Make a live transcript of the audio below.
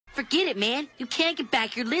forget it, man. You can't get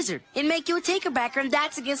back your lizard. It'd make you a taker-backer, and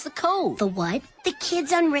that's against the code. The what? The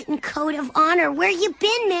kid's unwritten code of honor. Where you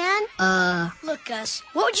been, man? Look, Gus,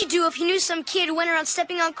 what would you do if you knew some kid who went around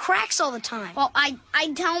stepping on cracks all the time? Well,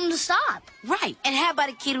 I'd tell him to stop. Right. And how about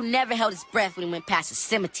a kid who never held his breath when he went past a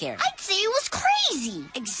cemetery? I'd say he was crazy.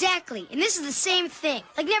 Exactly. And this is the same thing.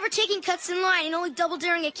 Like never taking cuts in line and only double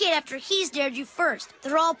daring a kid after he's dared you first.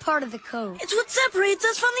 They're all part of the code. It's what separates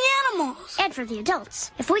us from the animals. And for the adults.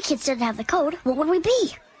 If we kids didn't have the code, what would we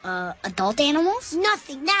be? Adult animals?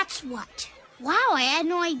 Nothing, that's what. Wow, I had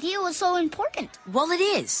no idea it was so important. Well, it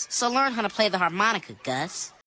is. So learn how to play the harmonica, Gus.